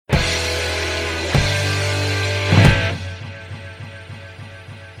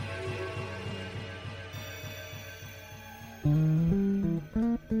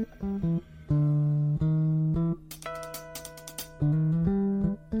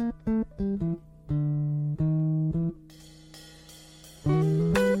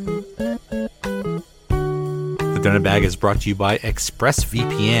Donut Bag is brought to you by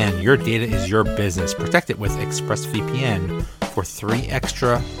ExpressVPN. Your data is your business. Protect it with ExpressVPN. For 3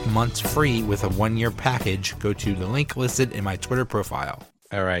 extra months free with a 1-year package, go to the link listed in my Twitter profile.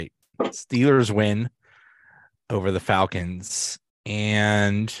 All right. Steelers win over the Falcons.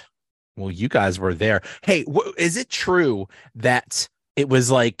 And, well, you guys were there. Hey, is it true that it was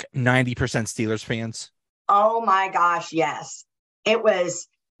like 90% Steelers fans? Oh, my gosh, yes. It was.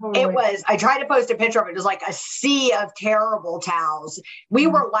 I tried to post a picture of it. It was like a sea of terrible towels. We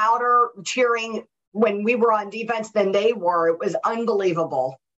were louder cheering when we were on defense than they were. It was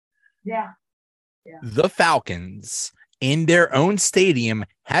unbelievable. Yeah. The Falcons in their own stadium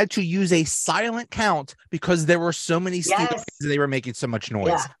had to use a silent count because there were so many Steelers fans and they were making so much noise.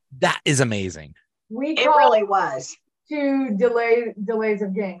 Yeah. That is amazing. It really was. 2 delays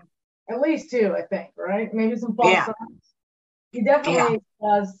of game. At least 2, I think, right? Maybe some false starts. He definitely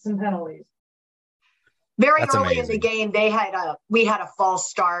has some penalties. Very early in the game, we had a false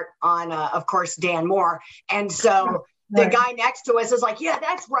start on, of course, Dan Moore. And so the guy next to us is like, yeah,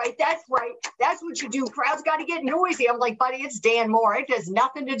 that's right. That's what you do. Crowd's got to get noisy. I'm like, buddy, it's Dan Moore. It has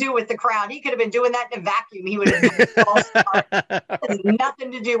nothing to do with the crowd. He could have been doing that in a vacuum. He would have done a false start. It has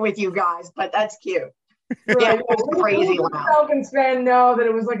nothing to do with you guys, but that's cute. Right. Yeah, it was crazy loud. Falcons fan know that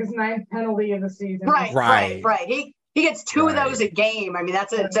it was like his 9th penalty of the season. Right. He gets 2 of those a game. I mean,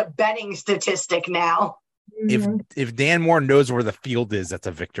 it's a betting statistic now. If Dan Moore knows where the field is, that's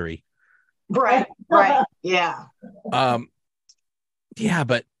a victory. Right. Yeah. Yeah,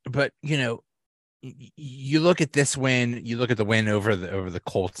 but you know, you look at this win, you look at the win over the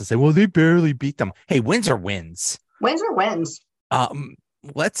Colts and say, well, they barely beat them. Hey, wins are wins. Wins are wins.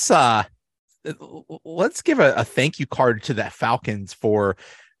 Let's give a thank you card to the Falcons for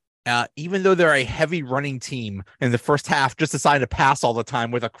even though they're a heavy running team in the first half, just decided to pass all the time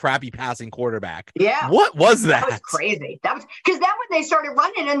with a crappy passing quarterback. Yeah. What was that? That was crazy. That was because then when they started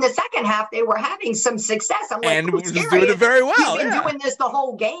running in the second half, they were having some success. I'm like, and was doing it very well. You've been doing this the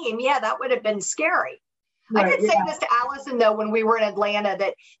whole game. Yeah, that would have been scary. I did say this to Allison, though, when we were in Atlanta,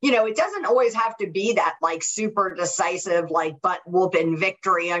 that, you know, it doesn't always have to be that like super decisive, like butt whooping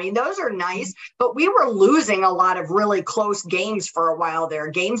victory. I mean, those are nice, but we were losing a lot of really close games for a while there,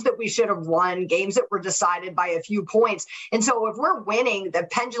 games that we should have won, games that were decided by a few points. And so if we're winning, the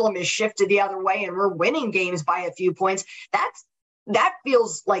pendulum is shifted the other way and we're winning games by a few points, that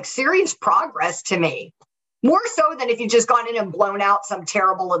feels like serious progress to me. More so than if you've just gone in and blown out some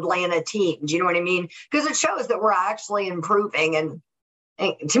terrible Atlanta team. Do you know what I mean? Because it shows that we're actually improving. And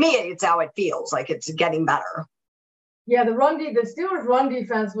to me, it's how it feels like it's getting better. Yeah, the Steelers' run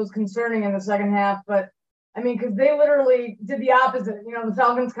defense was concerning in the second half. But, I mean, because they literally did the opposite. You know, the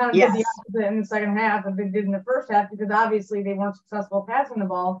Falcons kind of did the opposite in the second half of they did in the first half because obviously they weren't successful passing the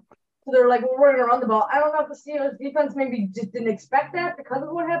ball. So they're like, well, we're going to run the ball. I don't know if the Steelers' defense maybe just didn't expect that because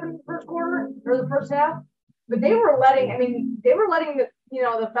of what happened in the first quarter or the first half. But they were letting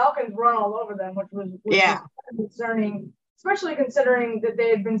the Falcons run all over them, which was concerning, especially considering that they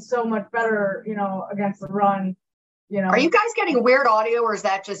had been so much better, you know, against the run. You know, are you guys getting weird audio, or is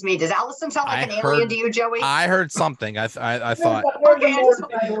that just me? Does Allison sound like an alien to you, Joey? I heard something. I thought. Okay,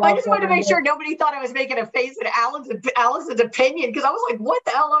 I just wanted to make sure nobody thought I was making a face at Allison's opinion, because I was like, what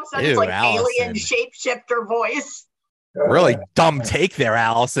the hell? All of a sudden, it's like Allison. Alien shapeshifter voice. Really dumb take there,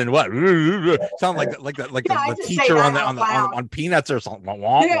 Allison. What? Sound like the teacher on Peanuts or something.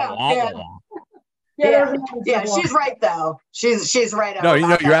 Yeah, she's right though. She's right. No,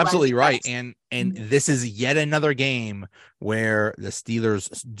 you're absolutely right. And this is yet another game where the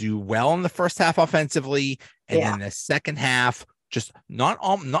Steelers do well in the first half offensively, and then the second half just not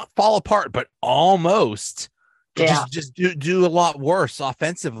fall apart, but almost just do a lot worse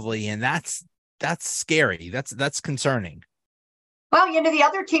offensively, and that's scary. That's concerning. Well, you know, the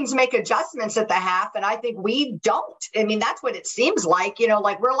other teams make adjustments at the half, and I think we don't. I mean, that's what it seems like. You know,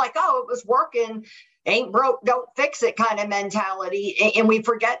 like we're like, oh, it was working, ain't broke, don't fix it kind of mentality, and we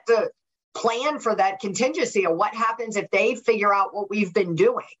forget to plan for that contingency of what happens if they figure out what we've been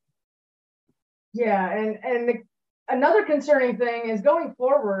doing. Yeah, and another concerning thing is going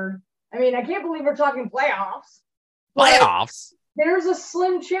forward. I mean, I can't believe we're talking playoffs. Playoffs. There's a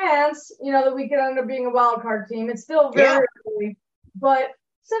slim chance, you know, that we could end up being a wild card team. It's still very early, but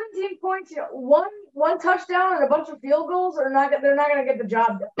 17 points, you know, one touchdown and a bunch of field goals they're not going to get the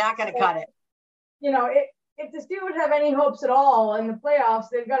job done. Not going to cut it. You know, if the Steelers have any hopes at all in the playoffs,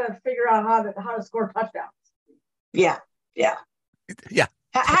 they've got to figure out how to score touchdowns. Yeah.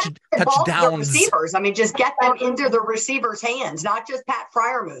 touchdowns. The receivers. I mean, just get them into the receivers' hands, not just Pat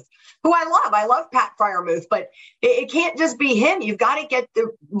Freiermuth, who I love. I love Pat Freiermuth, but it can't just be him. You've got to get the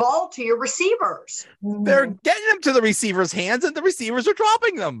ball to your receivers. They're getting them to the receivers' hands, and the receivers are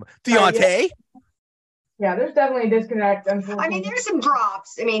dropping them. Deontay. Yeah, there's definitely a disconnect. I mean, there's some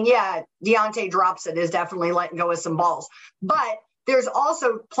drops. I mean, yeah, Deontay drops it is definitely letting go of some balls. But there's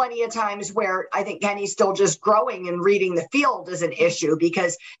also plenty of times where I think Kenny's still just growing and reading the field is an issue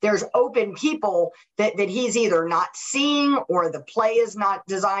because there's open people that he's either not seeing or the play is not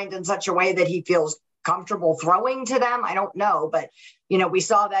designed in such a way that he feels comfortable throwing to them. I don't know. But, we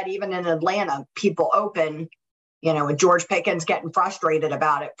saw that even in Atlanta, people open, with George Pickens getting frustrated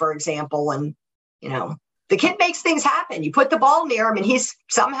about it, for example. And, the kid makes things happen. You put the ball near him and he's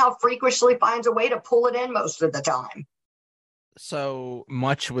somehow freakishly finds a way to pull it in most of the time. So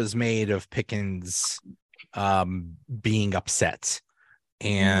much was made of Pickens being upset,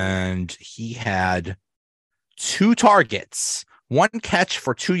 and he had 2 targets, 1 catch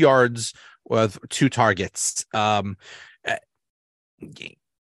for 2 yards with 2 targets.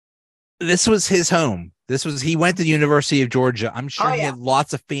 This was his home. He went to the University of Georgia. I'm sure he had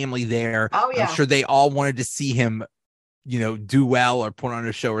lots of family there. Oh, yeah. I'm sure they all wanted to see him, do well or put on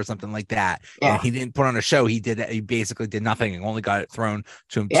a show or something like that. Yeah. And he didn't put on a show. He basically did nothing and only got it thrown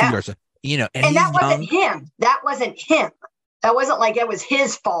to him 2 yards. And that wasn't him. That wasn't him. That wasn't like it was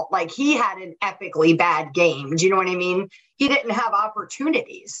his fault. Like he had an epically bad game. Do you know what I mean? He didn't have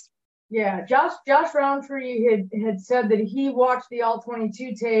opportunities. Yeah, Josh Roundtree had said that he watched the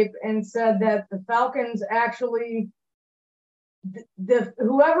All-22 tape and said that the Falcons actually,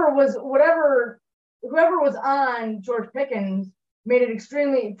 whoever was on George Pickens made it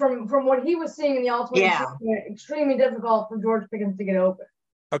extremely, from what he was seeing in the All-22, extremely difficult for George Pickens to get open.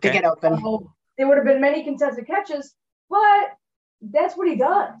 Okay. To get open. So there would have been many contested catches, but that's what he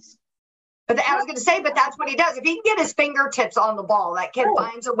does. But I was going to say, but that's what he does. If he can get his fingertips on the ball, that kid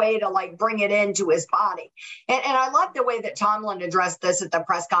finds a way to bring it into his body. And I love the way that Tomlin addressed this at the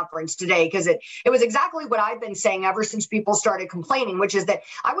press conference today, because it was exactly what I've been saying ever since people started complaining, which is that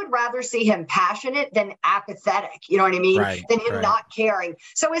I would rather see him passionate than apathetic. You know what I mean? Right, than him not caring.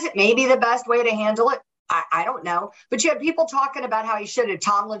 So is it maybe the best way to handle it? I don't know, but you had people talking about how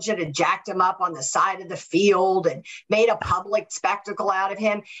Tomlin should have jacked him up on the side of the field and made a public spectacle out of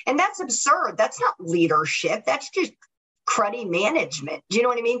him. And that's absurd. That's not leadership. That's just cruddy management. Do you know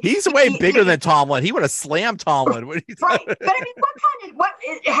what I mean? He's way bigger than Tomlin. He would have slammed Tomlin. Right. But I mean,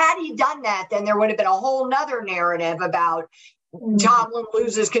 had he done that, then there would have been a whole nother narrative about Tomlin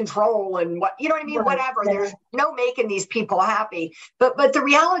loses control and what, you know what I mean? Right. Whatever. There's no making these people happy. But the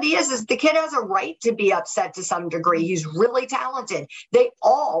reality is the kid has a right to be upset to some degree. He's really talented. They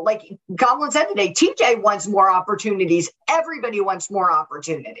all, like Tomlin said today, TJ wants more opportunities. Everybody wants more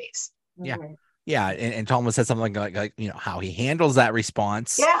opportunities. Yeah. Yeah, and Tomlin said something like how he handles that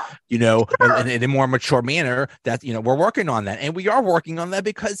response. Yeah, in a more mature manner. That we're working on that, and we are working on that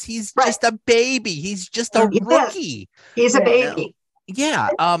because he's just a baby. He's just a rookie. He's a baby. Yeah.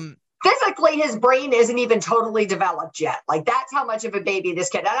 Physically, his brain isn't even totally developed yet. Like that's how much of a baby this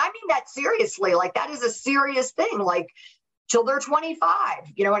kid. And I mean that seriously. Like that is a serious thing. Like till they're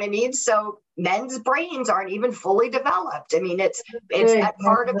 25. You know what I mean? So men's brains aren't even fully developed. I mean, it's that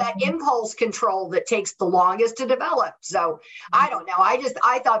part of that impulse control that takes the longest to develop. So I don't know.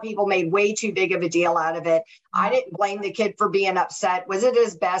 I thought people made way too big of a deal out of it. I didn't blame the kid for being upset. Was it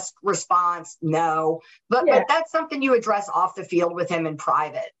his best response? No. But that's something you address off the field with him in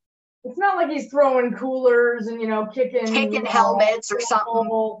private. It's not like he's throwing coolers and kicking helmets or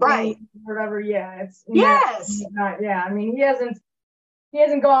something, right? Whatever. Yeah, it's not, I mean, he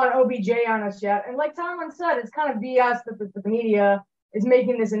hasn't gone OBJ on us yet. And like Tomlin said, it's kind of BS that the media is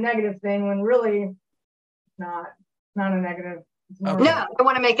making this a negative thing when really it's not a negative. No, I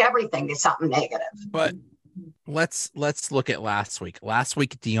want to make everything something negative. But let's look at last week. Last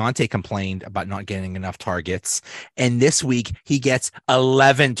week, Deontay complained about not getting enough targets. And this week, he gets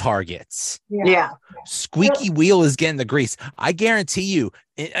 11 targets. Yeah. Squeaky wheel is getting the grease. I guarantee you,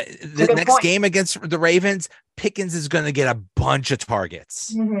 the next game against the Ravens, Pickens is going to get a bunch of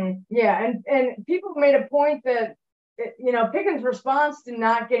targets. Mm-hmm. Yeah, and people made a point that, Pickens' response to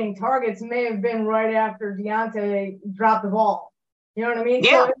not getting targets may have been right after Deontay dropped the ball. You know what I mean?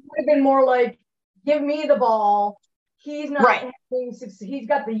 Yeah. So it would have been more like, give me the ball. He's not he's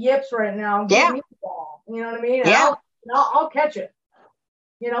got the yips right now. Give me the ball. You know what I mean? Yeah. I'll catch it.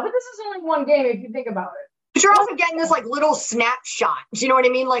 But this is only one game if you think about it. But you're also getting this little snapshot. Do you know what I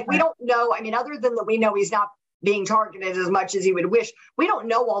mean? Like we don't know. I mean, other than that we know he's not being targeted as much as he would wish. We don't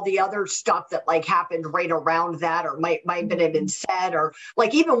know all the other stuff that like happened right around that, or might have been said, or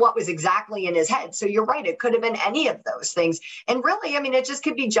like even what was exactly in his head. So you're right. It could have been any of those things. And really, I mean, it just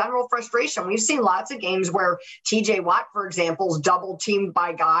could be general frustration. We've seen lots of games where TJ Watt, for example, is double teamed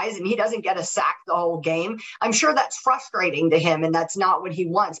by guys and he doesn't get a sack the whole game. I'm sure that's frustrating to him and that's not what he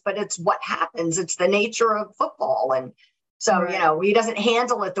wants, but it's what happens. It's the nature of football. And so, you know, he doesn't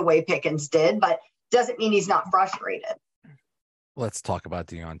handle it the way Pickens did, but doesn't mean he's not frustrated. Let's talk about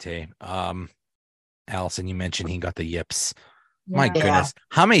Deontay. Allison, you mentioned he got the yips. My goodness.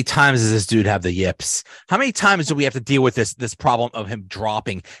 How many times does this dude have the yips? How many times do we have to deal with this problem of him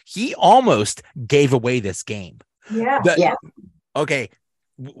dropping? He almost gave away this game. Okay.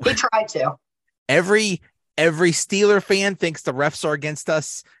 He tried to. Every Steeler fan thinks the refs are against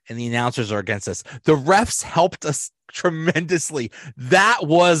us and the announcers are against us. The refs helped us tremendously. That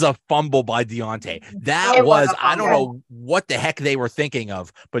was a fumble by Deontay. That was I don't know what the heck they were thinking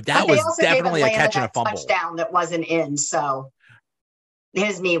of, but that was definitely a catch and a fumble. Touchdown that wasn't in, so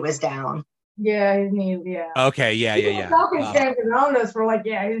his knee was down. Yeah, his knee. Yeah. Okay. Yeah. Falcons fans around us were like,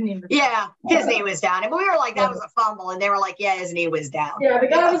 "Yeah, his knee was down." Yeah, his knee was down, and we were like, "That was a fumble," and they were like, "Yeah, his knee was down." Yeah, the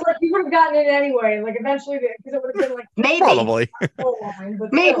guy was like, "He would have gotten it anyway." Like eventually, because it would have been like probably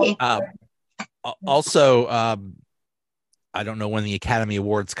maybe. Also, I don't know when the Academy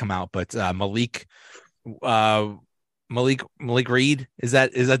Awards come out, but Malik Reed is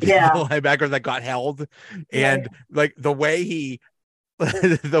that the linebacker that got held, and like the way he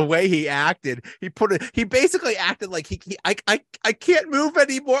acted, he basically acted like I can't move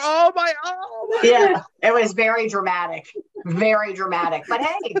anymore. Oh my. Yeah, it was very dramatic, but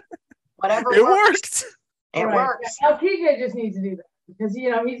hey, whatever it worked. It works. Now TJ just needs to do that because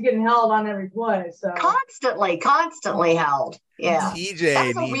he's getting held on every play, so constantly held. Yeah, TJ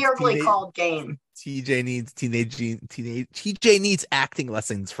that's a weirdly called game. TJ needs acting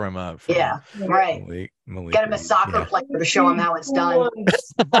lessons from right. Malik Get him a soccer player to show him how it's done.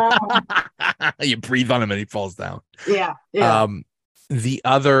 You breathe on him and he falls down. Yeah. The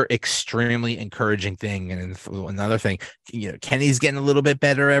other extremely encouraging thing, and another thing, Kenny's getting a little bit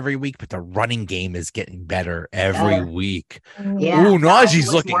better every week, but the running game is getting better every week. Yeah. Ooh,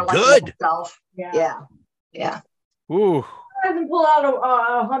 Najee's looking good. Yeah. Ooh. Hasn't pulled out a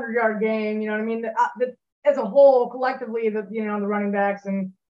 100-yard game. You know what I mean? As a whole, collectively, the running backs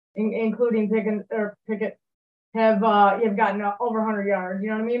and including Pickett have gotten over 100 yards. You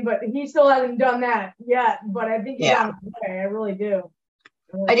know what I mean? But he still hasn't done that yet. But I think he's on his way. I really do.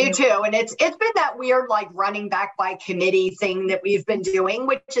 I do too. And it's been that weird like running back by committee thing that we've been doing,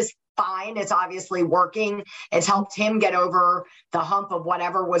 which is fine. It's obviously working. It's helped him get over the hump of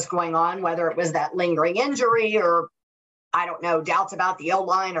whatever was going on, whether it was that lingering injury or I don't know, doubts about the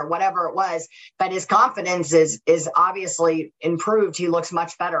O-line or whatever it was, but his confidence is obviously improved. He looks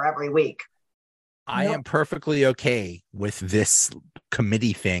much better every week. I am perfectly okay with this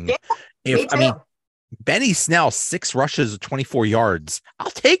committee thing. Yeah, Benny Snell, 6 rushes of 24 yards.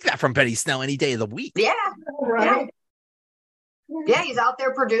 I'll take that from Benny Snell any day of the week. Yeah. Yeah, he's out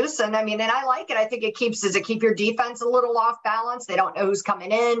there producing. I mean, and I like it. I think does it keep your defense a little off balance? They don't know who's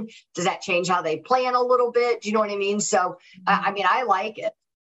coming in. Does that change how they plan a little bit? Do you know what I mean? So, I like it.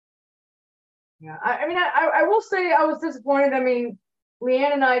 Yeah, I will say I was disappointed. I mean,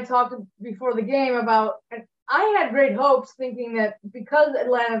 LeeAnn and I talked before the game about, and I had great hopes thinking that because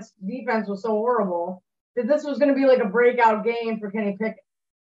Atlanta's defense was so horrible, that this was going to be like a breakout game for Kenny Pickett.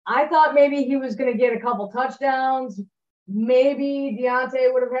 I thought maybe he was going to get a couple touchdowns. Maybe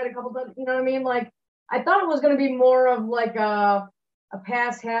Deontay would have had a couple touchdowns. You know what I mean? Like, I thought it was going to be more of like a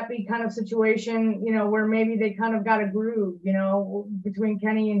pass happy kind of situation, where maybe they kind of got a groove, between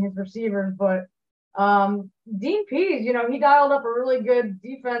Kenny and his receivers. But Dean Pease, he dialed up a really good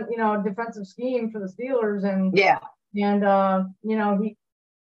defensive scheme for the Steelers, and he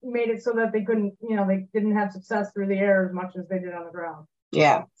made it so that they couldn't, they didn't have success through the air as much as they did on the ground.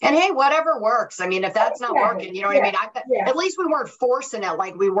 Yeah. And hey, whatever works. I mean, if that's not working, you know what I mean? At least we weren't forcing it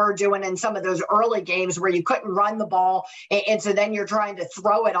like we were doing in some of those early games where you couldn't run the ball. And so then you're trying to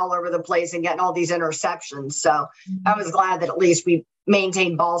throw it all over the place and getting all these interceptions. So I was glad that at least we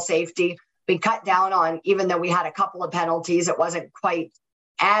maintained ball safety. We cut down on, even though we had a couple of penalties, it wasn't quite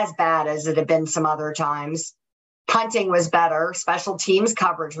as bad as it had been some other times. Punting was better. Special teams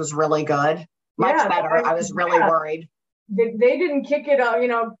coverage was really good. Much better. I was really worried. They didn't kick it out,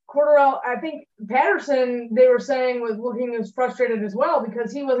 quarter out. I think Patterson, they were saying, was looking as frustrated as well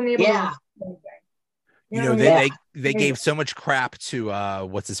because he wasn't able to do anything. They gave so much crap to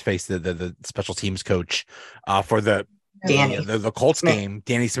what's his face, the special teams coach for the Colts game,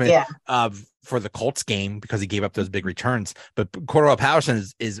 Danny Smith. for the Colts game because he gave up those big returns. But Cordell Patterson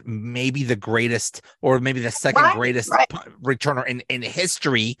is maybe the greatest, or maybe the second greatest returner in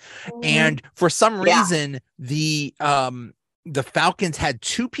history. And for some reason, the Falcons had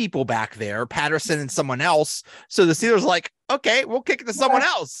two people back there, Patterson and someone else. So the Steelers like, okay, we'll kick it to someone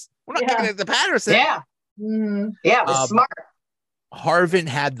else. We're not kicking it to Patterson. Yeah. Yeah, it was smart. Harvin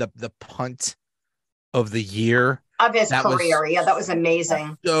had the punt of the year of his career. That was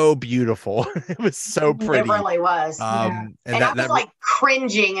amazing. So beautiful. It was so pretty. It really was. And I was like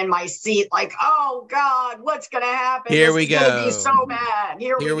cringing in my seat, like, oh God, what's gonna happen? Here we go. It's gonna be so bad.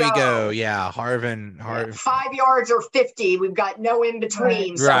 Here we go. Yeah, Harvin. 5 yards or 50. We've got no in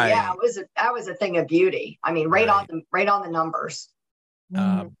between. So yeah, that was a thing of beauty. I mean, right on the numbers.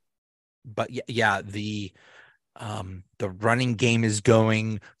 But yeah, the running game is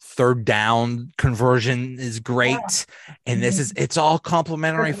going, third down conversion is great. And it's all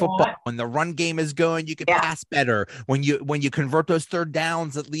complementary football. When the run game is going, you can pass better. When you convert those third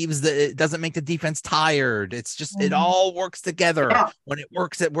downs, it doesn't make the defense tired. It's just, it all works together. When it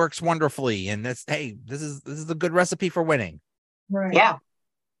works wonderfully. And this is a good recipe for winning. Right. Yeah.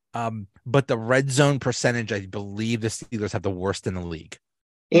 But the red zone percentage, I believe the Steelers have the worst in the league.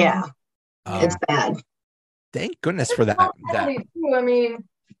 Yeah. It's bad. Thank goodness for that. Too. I mean,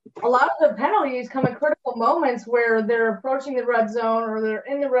 a lot of the penalties come at critical moments where they're approaching the red zone or they're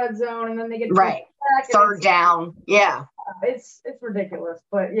in the red zone and then they get back third down. Yeah. It's ridiculous.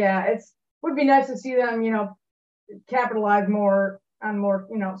 But yeah, would be nice to see them, capitalize more on more,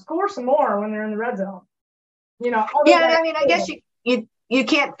 score some more when they're in the red zone. I mean, I guess you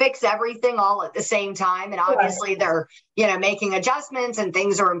can't fix everything all at the same time. And obviously they're, making adjustments and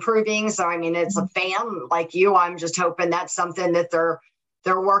things are improving. So, I mean, it's a fan like you. I'm just hoping that's something that they're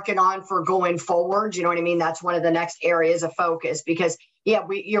working on for going forward. You know what I mean? That's one of the next areas of focus because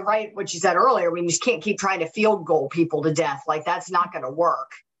you're right. What you said earlier, we just can't keep trying to field goal people to death. Like that's not going to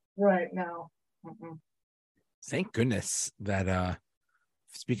work. Right. No. Thank goodness that,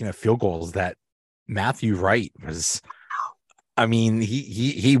 speaking of field goals, that Matthew Wright was, I mean,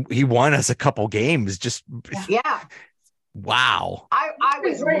 he won us a couple games. Just wow. I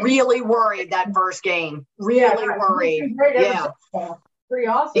was really worried that first game. Really worried. Yeah. Pretty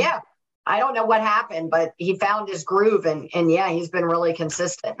awesome. Yeah. I don't know what happened, but he found his groove and he's been really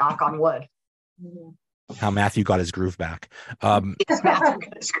consistent. Knock on wood. How Matthew got his groove back. Matthew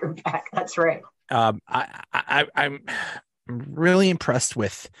got his groove back. That's right. I'm really impressed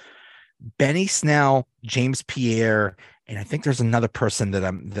with Benny Snell, James Pierre, and I think there's another person that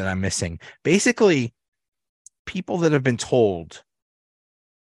I'm missing. Basically, people that have been told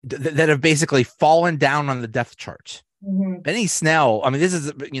that have basically fallen down on the depth chart. Benny Snell, I mean, this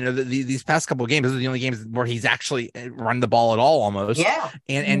is, these past couple of games, these are the only games where he's actually run the ball at all almost. Yeah.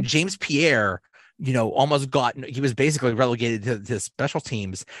 And James Pierre, almost he was basically relegated to special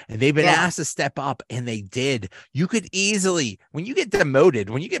teams, and they've been asked to step up, and they did. You could easily, when you get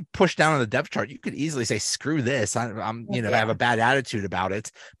demoted, when you get pushed down on the depth chart, you could easily say, screw this. I have a bad attitude about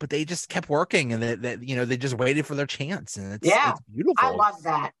it, but they just kept working, and they just waited for their chance. And it's beautiful. I love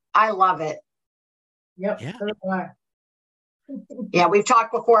that. I love it. Yep. Yeah. Yeah. We've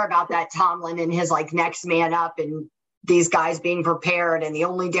talked before about that Tomlin and his like next man up and these guys being prepared, and the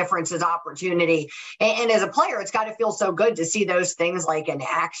only difference is opportunity. And as a player, it's got to feel so good to see those things like in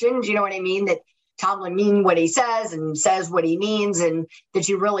action. Do you know what I mean? That Tomlin means what he says and says what he means, and that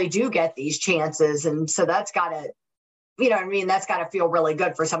you really do get these chances. And so that's got to, that's got to feel really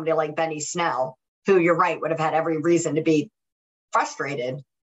good for somebody like Benny Snell, who you're right, would have had every reason to be frustrated.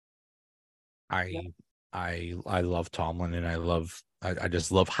 I love Tomlin, and I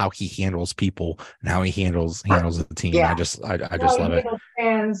just love how he handles people and how he handles the team. Yeah. I just love it.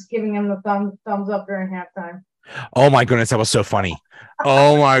 Fans giving him the thumbs up during halftime. Oh my goodness, that was so funny.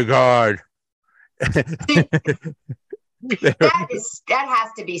 Oh my God. That has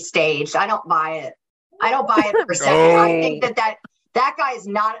to be staged. I don't buy it. For a second. Oh. I think that guy is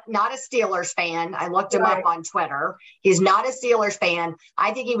not a Steelers fan. I looked him up on Twitter. He's not a Steelers fan.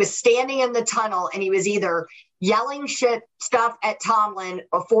 I think he was standing in the tunnel and he was either yelling stuff at Tomlin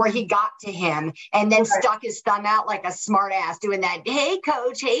before he got to him and then stuck his thumb out like a smart ass doing that, hey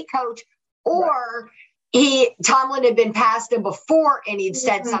coach, or Tomlin had been past him before and he'd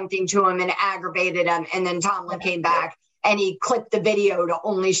said something to him and aggravated him, and then Tomlin came back and he clipped the video to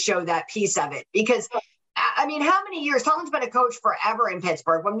only show that piece of it. Because I mean, how many years? Tomlin's been a coach forever in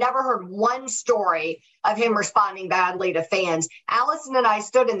Pittsburgh. We've never heard one story of him responding badly to fans. Allison and I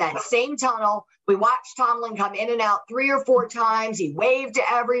stood in that same tunnel. We watched Tomlin come in and out 3 or 4 times. He waved to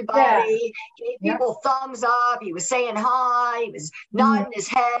everybody, gave people thumbs up. He was saying hi. He was nodding his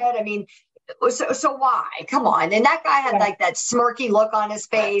head. I mean, So why? Come on. And that guy had like that smirky look on his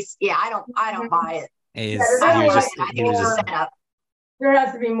face. Yeah, I don't buy it. He was just set up. There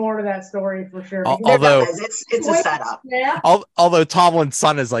has to be more to that story for sure. Although it's a setup. Although Tomlin's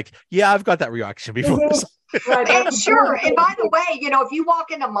son is like, yeah, I've got that reaction before. Right. And sure. And by the way, if you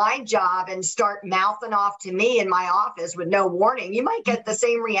walk into my job and start mouthing off to me in my office with no warning, you might get the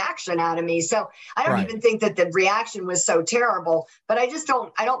same reaction out of me. So I don't even think that the reaction was so terrible, but I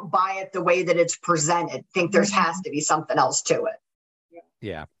don't buy it the way that it's presented. I think there has to be something else to it.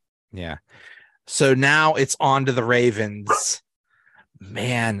 Yeah. Yeah. So now it's on to the Ravens.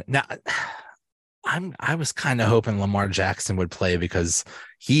 Man, now I was kind of hoping Lamar Jackson would play because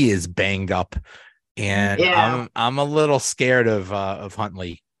he is banged up. And I'm a little scared of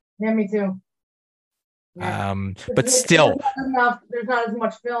Huntley. Yeah, me too. Yeah. But still, there's not as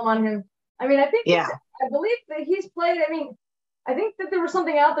much film on him. I mean, I think I believe that he's played. I mean, I think that there was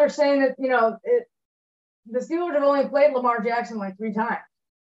something out there saying that the Steelers have only played Lamar Jackson like 3 times.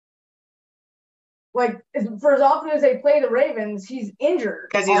 Like for as often as they play the Ravens, he's injured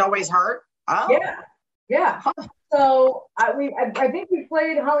because he's always hurt. Oh, yeah. Huh. So I think we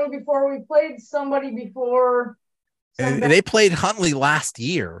played Huntley before. We played somebody before. They played Huntley last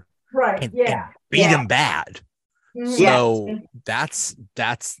year, right? And beat him bad. Mm-hmm. So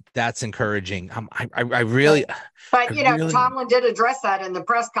that's encouraging. I really. But Tomlin did address that in the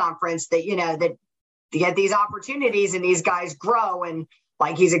press conference that that you get these opportunities and these guys grow and.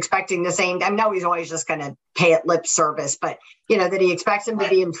 Like he's expecting the same. I know he's always just going to pay it lip service, but that he expects him to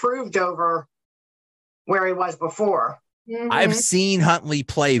be improved over where he was before. Mm-hmm. I've seen Huntley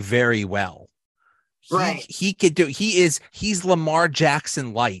play very well. He could do. He's Lamar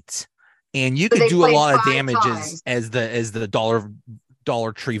Jackson light, and you could do a lot of damages as the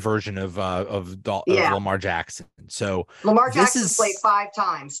Dollar Tree version of Lamar Jackson. So Lamar Jackson played 5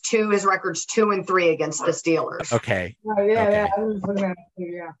 times. His record's 2 and 3 against the Steelers. Okay.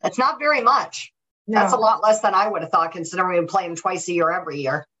 That's not very much. No. That's a lot less than I would have thought, considering we play him twice a year every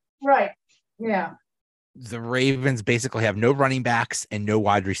year. Right. Yeah. The Ravens basically have no running backs and no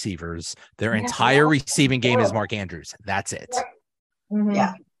wide receivers. Their entire receiving game is Mark Andrews. That's it. Mm-hmm.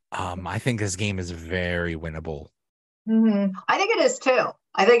 Yeah. I think this game is very winnable. Mm-hmm. I think it is too.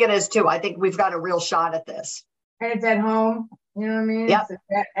 I think we've got a real shot at this. And it's at home. You know what I mean? Yep. It's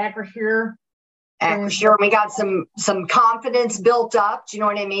at Acrisure. We got some confidence built up. Do you know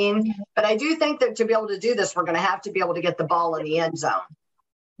what I mean? But I do think that to be able to do this, we're going to have to be able to get the ball in the end zone.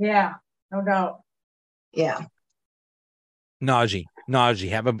 Yeah, no doubt. Yeah. Najee,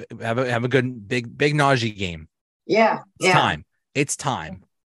 have a good big Najee game. Yeah. It's time.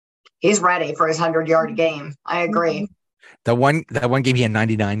 He's ready for his 100-yard game. I agree. That one game he had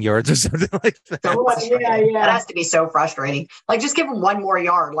 99 yards or something like that. That has to be so frustrating. Like, just give him 1 more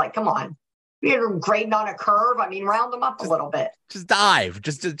yard. Like, come on. You're grading on a curve. I mean, round them up a little bit. Just dive.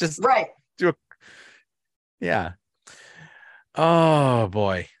 Just right. Yeah. Oh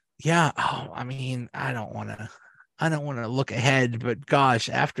boy. Yeah. Oh, I mean, I don't want to look ahead, but gosh,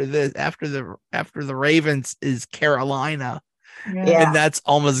 after the Ravens is Carolina. Yeah. And that's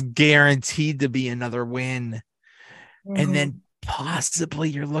almost guaranteed to be another win. Mm-hmm. And then possibly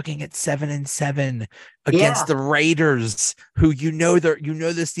you're looking at 7-7 against the Raiders, who the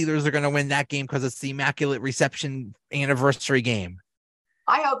Steelers are going to win that game because it's the Immaculate Reception anniversary game.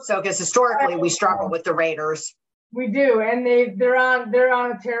 I hope so, because historically we struggle with the Raiders. We do, and they're on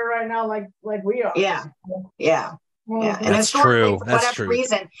a tear right now, like we are. Yeah. Yeah, and that's true. For whatever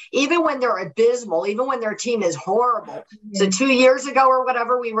reason, even when they're abysmal, even when their team is horrible. So 2 years ago or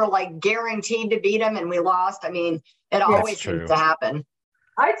whatever, we were like guaranteed to beat them, and we lost. I mean, it always seems to happen.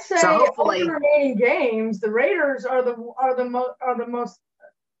 I'd say hopefully, of the remaining games, the Raiders are the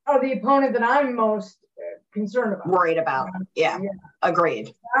opponent that I'm most concerned about. Worried about. Yeah.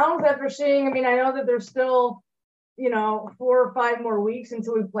 Agreed. Browns, after seeing, I mean, I know that there's still 4 or 5 more weeks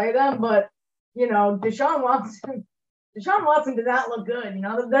until we play them, but Deshaun Watson did not look good.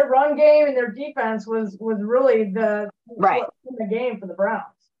 Their run game and their defense was really the game for the Browns.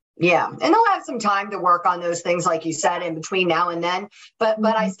 Yeah, and they'll have some time to work on those things, like you said, in between now and then. But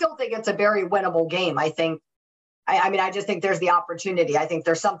I still think it's a very winnable game. I think. I just think there's the opportunity. I think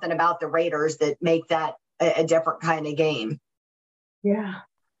there's something about the Raiders that make that a different kind of game. Yeah.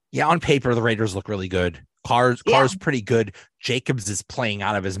 Yeah, on paper the Raiders look really good. Carr's pretty good. Jacobs is playing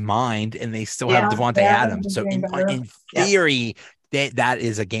out of his mind, and they still have Devontae Adams. So in theory, that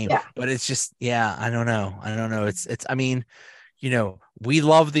is a game. Yeah. But it's just, I don't know. It's. I mean, we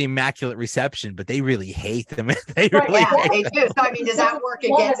love the Immaculate Reception, but they really hate them. They do. So I mean, does that work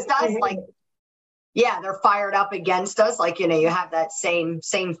against us? Like, Yeah, they're fired up against us. Like, you have that same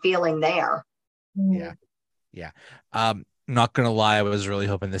feeling there. Yeah. Not gonna lie, I was really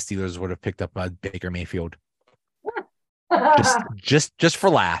hoping the Steelers would have picked up Baker Mayfield. just for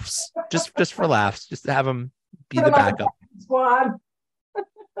laughs. Just for laughs. Just to have him be the backup. Squad.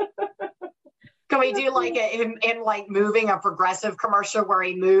 Can we do like him like moving a Progressive commercial where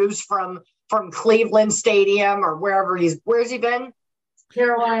he moves from Cleveland Stadium or where's he been?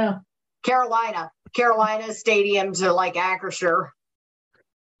 Carolina Stadium to like Acrisure.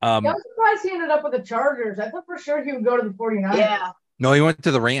 I'm surprised he ended up with the Chargers. I thought for sure he would go to the 49ers. Yeah. No, he went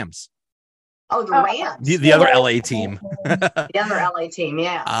to the Rams. Oh, the Rams. The other LA team. The other LA team,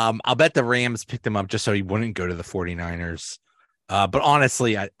 yeah. I'll bet the Rams picked him up just so he wouldn't go to the 49ers. But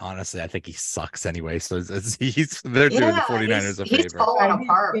honestly, I think he sucks anyway. So they're doing the 49ers a favor. He's falling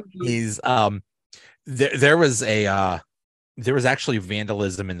apart. He's there was actually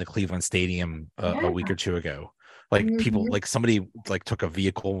vandalism in the Cleveland Stadium a week or two ago. Like people, like somebody like took a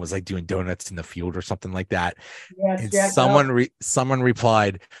vehicle and was like doing donuts in the field or something like that. And someone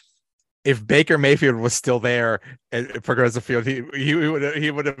replied, if Baker Mayfield was still there at Progressive Field, he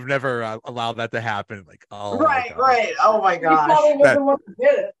would have never allowed that to happen. Like, oh, right. Oh my gosh. He probably was the one who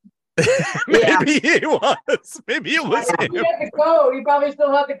did it. Maybe it was. Maybe it was him. He had the code. He probably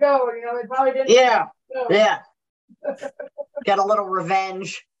still had the code. They probably didn't. Yeah. Get a little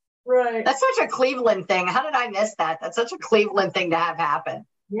revenge. Right. That's such a Cleveland thing. How did I miss that? That's such a Cleveland thing to have happen.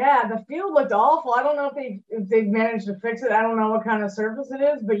 Yeah, the field looked awful. I don't know if they've managed to fix it. I don't know what kind of surface it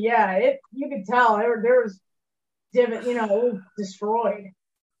is, but yeah, you could tell there was divot, it was destroyed.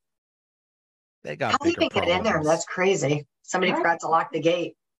 They got how did they get in there? That's crazy. Somebody forgot to lock the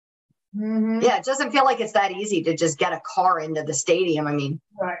gate. Mm-hmm. Yeah, it doesn't feel like it's that easy to just get a car into the stadium. I mean,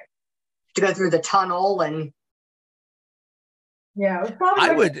 right. To go through the tunnel and. Yeah, it was probably.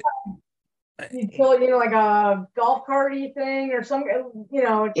 I would. You'd kill it, like a golf carty thing or some,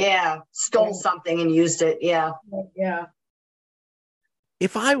 Yeah, stole something and used it. Yeah. Yeah.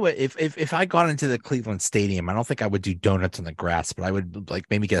 If I got into the Cleveland Stadium, I don't think I would do donuts on the grass, but I would like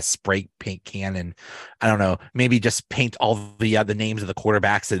maybe get a spray paint can and I don't know, maybe just paint all the names of the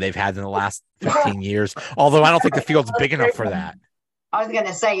quarterbacks that they've had in the last 15 years. Although I don't think the field's big enough for that. I was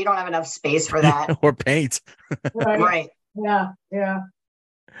gonna say you don't have enough space for that. Or paint. Right. Yeah.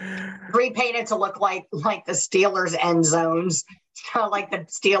 Repaint it to look like the Steelers end zones, like the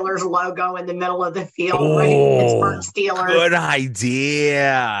Steelers logo in the middle of the field. Pittsburgh Steelers. Good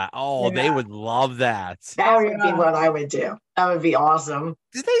idea. They would love that. That would be what I would do. That would be awesome.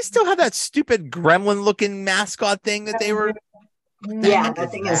 Do they still have that stupid gremlin looking mascot thing that they were? Yeah,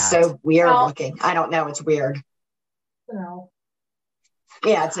 that thing is so weird looking. I don't know. It's weird. No.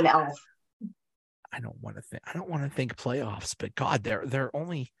 Yeah, it's an elf. I don't want to think playoffs, but God, they're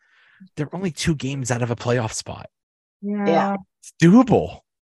only 2 games out of a playoff spot. Yeah. It's doable.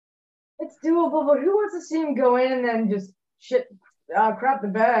 It's doable, but who wants to see him go in and then just crap the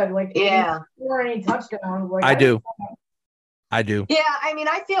bed? Like, or any touchdowns? Like, I do. Yeah, I mean,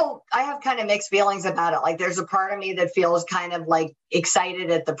 I have kind of mixed feelings about it. Like, there's a part of me that feels kind of like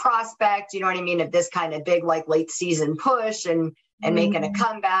excited at the prospect, you know what I mean, of this kind of big, like, late season push and making a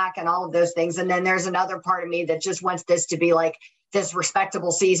comeback and all of those things. And then there's another part of me that just wants this to be like this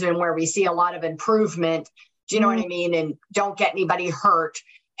respectable season where we see a lot of improvement. Do you know what I mean? And don't get anybody hurt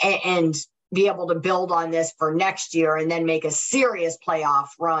and be able to build on this for next year and then make a serious playoff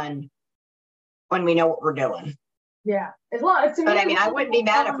run when we know what we're doing. Yeah. But I mean, I wouldn't be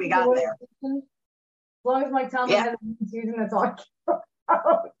mad if we got there. As long as Mike Tomlin had a season, that's all I care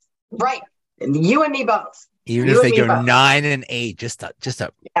about. Right. And you and me both. Even if they go 9-8, just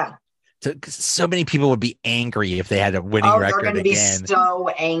so many people would be angry if they had a winning record again. They're going to be so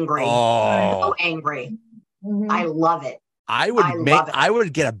angry. So angry. Mm-hmm. I love it. I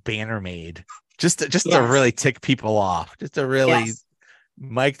would get a banner made just to really tick people off. Just to really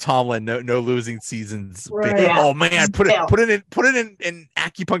Mike Tomlin, no losing seasons. Right. Oh man, put it in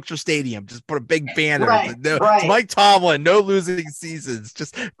acupuncture stadium. Just put a big banner. It's Mike Tomlin, no losing seasons.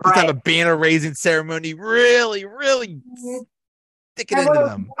 Just have a banner raising ceremony. Really stick it into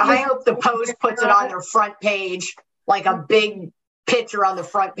them. I hope the Post puts it on their front page, like a big picture on the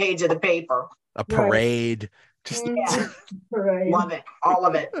front page of the paper. A parade. Just love it, all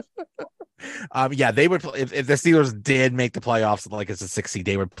of it. They would play, if the Steelers did make the playoffs, like as a 60,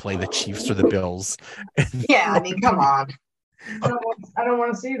 they would play the Chiefs or the Bills. Yeah, I mean, come on. I don't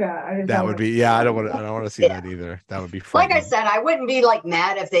want to see that. That would be I don't want to see that either. That would be fun. Like I said, I wouldn't be like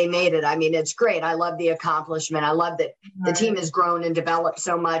mad if they made it. I mean, it's great. I love the accomplishment. I love that the team has grown and developed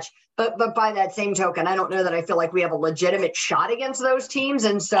so much. But by that same token, I don't know that I feel like we have a legitimate shot against those teams.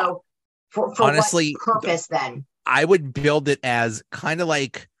 And so For honestly, what purpose then? I would build it as kind of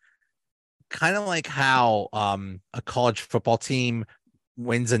like how a college football team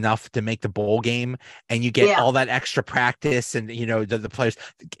wins enough to make the bowl game, and you get all that extra practice, and the players,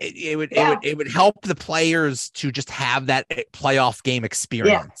 it would help the players to just have that playoff game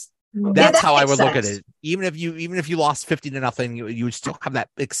experience. That's how I would look at it. Even if you lost 50-0, you would still have that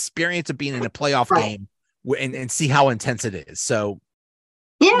experience of being in a playoff game and see how intense it is. So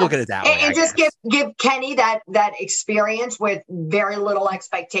look at it that way. And just give Kenny that experience with very little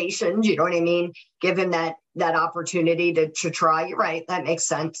expectations. You know what I mean? Give him that opportunity to try. You're right. That makes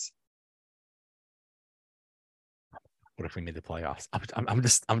sense. What if we made the playoffs? I'm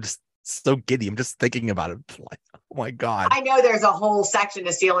just so giddy. I'm just thinking about it. Like, oh my God. I know there's a whole section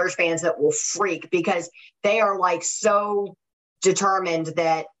of Steelers fans that will freak because they are like so determined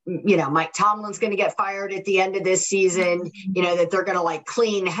that Mike Tomlin's going to get fired at the end of this season, that they're going to like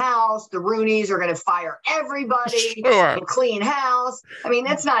clean house. The Rooneys are going to fire everybody and clean house. I mean,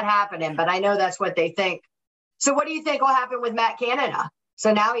 that's not happening, but I know that's what they think. So what do you think will happen with Matt Canada?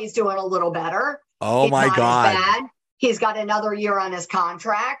 So now he's doing a little better. Oh my God. Bad. He's got another year on his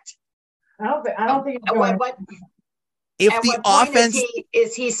contract. I don't think if the offense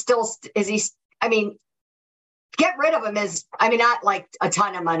get rid of him not like a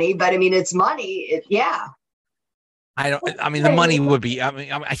ton of money, but it's money. The money would be,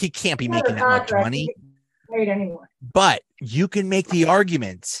 he can't be making that much money. Paid anyway. But you can make the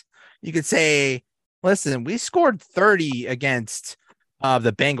argument. You could say, listen, we scored 30 against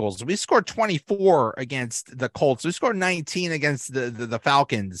the Bengals. We scored 24 against the Colts. We scored 19 against the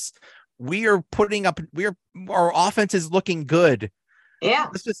Falcons. We are our offense is looking good. Yeah.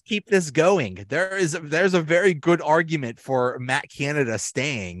 Let's just keep this going. There's a very good argument for Matt Canada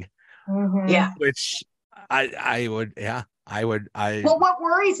staying. Mm-hmm. Yeah. Which I would. Well, what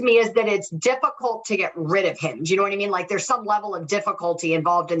worries me is that it's difficult to get rid of him. Do you know what I mean? Like there's some level of difficulty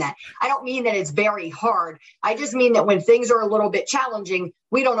involved in that. I don't mean that it's very hard. I just mean that when things are a little bit challenging,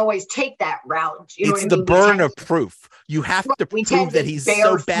 we don't always take that route. You know it's the burden of proof. You have to prove that he's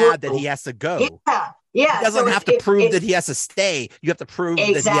so bad that he has to go. Yeah. He doesn't have to prove that he has to stay. You have to prove that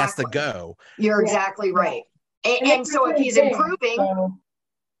he has to go. You're exactly right. And so if he's improving,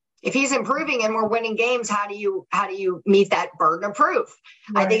 and we're winning games, how do you meet that burden of proof?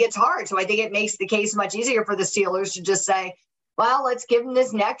 Right. I think it's hard. So I think it makes the case much easier for the Steelers to just say, well, let's give him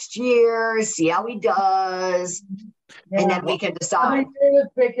this next year, see how he does. Yeah. And then we can decide. With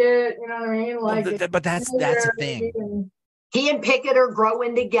Pickett, you know what I mean? Like, but that's the thing. He and Pickett are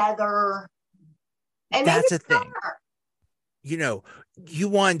growing together. And that's the thing. You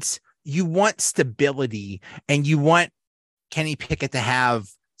want stability, and you want Kenny Pickett to have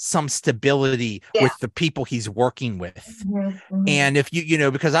some stability with the people he's working with. Mm-hmm. And if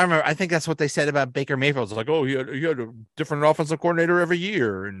because I think that's what they said about Baker Mayfield. It's like, oh, he had a different offensive coordinator every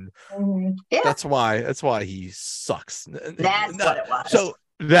year. And that's why he sucks. That's what it was. So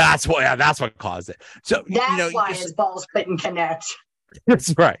that's what caused it. So that's why his balls couldn't connect.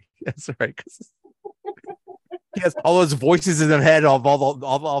 That's right. Because he has all those voices in his head of all the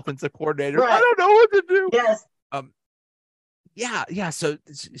offensive coordinators. Right. I don't know what to do. Yes. Yeah. So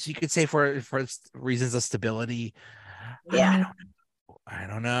you could say for reasons of stability. Yeah. I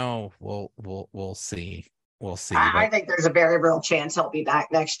don't know. We'll see. We'll see. I think there's a very real chance he'll be back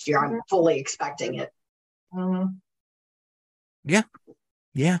next year. I'm fully expecting it. Mm-hmm.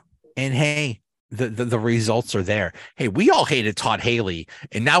 Yeah. And hey, the results are there. Hey, we all hated Todd Haley,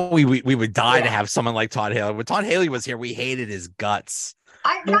 and now we would die to have someone like Todd Haley. When Todd Haley was here, we hated his guts.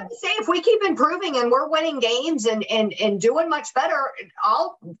 I've got to say, if we keep improving and we're winning games and doing much better,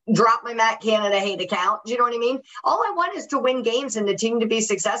 I'll drop my Matt Canada hate account. Do you know what I mean? All I want is to win games and the team to be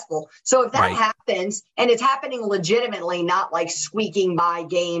successful. So if that happens, and it's happening legitimately, not like squeaking by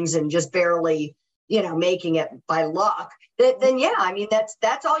games and just barely, making it by luck, then yeah, I mean,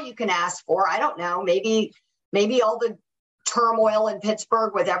 that's all you can ask for. I don't know. Maybe all the turmoil in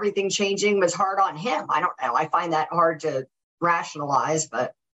Pittsburgh with everything changing was hard on him. I don't know. I find that hard to rationalize,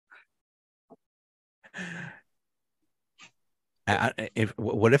 but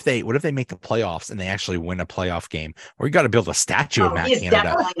what if they make the playoffs and they actually win a playoff game? Or you got to build a statue of Matt he's Canada.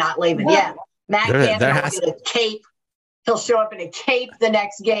 Definitely not leaving. Yeah, Matt Canada with a cape. He'll show up in a cape the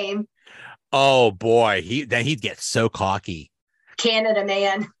next game. Oh boy, he'd get so cocky. Canada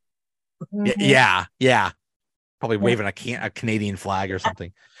man. Yeah. Probably waving a Canadian flag or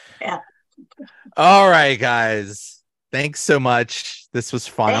something. Yeah. All right, guys. Thanks so much. This was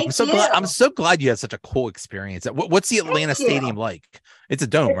fun. I'm so glad you had such a cool experience. What's the Atlanta Stadium like? It's a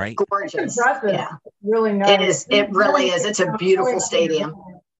dome, right? Gorgeous. Yeah. Really nice. It is. It really is. It's a beautiful stadium.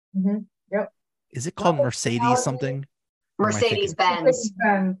 Mm-hmm. Is it called Mercedes something? Mercedes-Benz.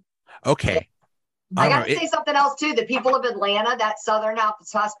 Okay. I got to say something else too. The people of Atlanta, that Southern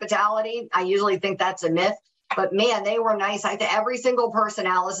hospitality, I usually think that's a myth, but man, they were nice. Every single person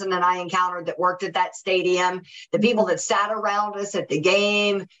Allison and I encountered that worked at that stadium, the people that sat around us at the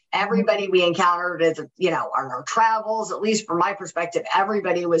game, everybody we encountered at, on our travels, at least from my perspective,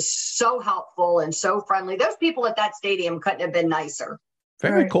 everybody was so helpful and so friendly. Those people at that stadium couldn't have been nicer.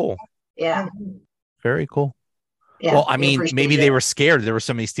 Very cool. Yeah. Very cool. Yeah, well, I mean, maybe they were scared. There were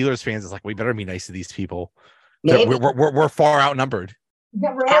so many Steelers fans. It's like, we better be nice to these people. We're far outnumbered. Yeah,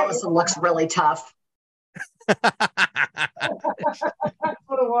 right. Allison looks really tough. That's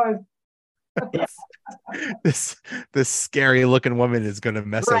what it was. This scary looking woman is going to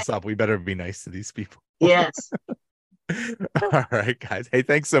mess us up. We better be nice to these people. Yes. All right, guys. Hey,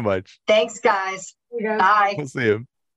 thanks so much. Thanks, guys. Bye. Bye. We'll see you.